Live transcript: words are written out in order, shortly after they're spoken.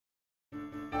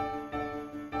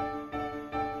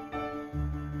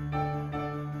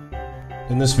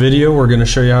In this video, we're going to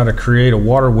show you how to create a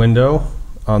water window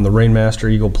on the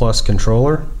Rainmaster Eagle Plus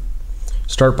controller.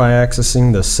 Start by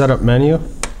accessing the Setup menu.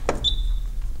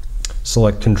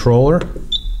 Select Controller.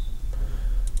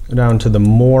 Go down to the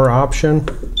More option.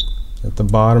 At the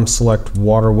bottom, select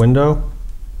Water Window.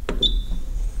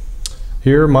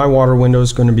 Here, my water window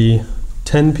is going to be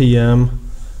 10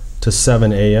 p.m. to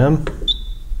 7 a.m.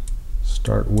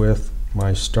 Start with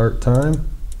my start time.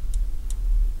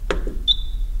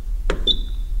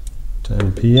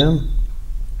 10 p.m.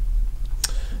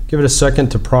 Give it a second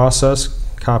to process,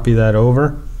 copy that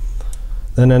over,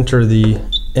 then enter the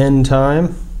end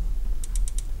time,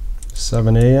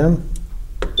 7 a.m.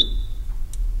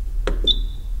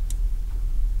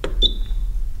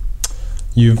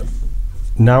 You've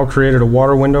now created a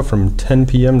water window from 10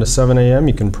 p.m. to 7 a.m.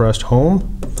 You can press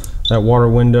home. That water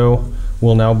window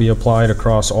will now be applied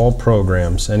across all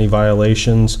programs. Any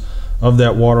violations of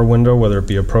that water window, whether it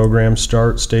be a program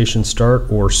start, station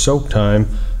start, or soak time,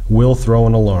 will throw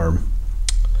an alarm.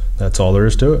 That's all there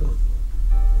is to it.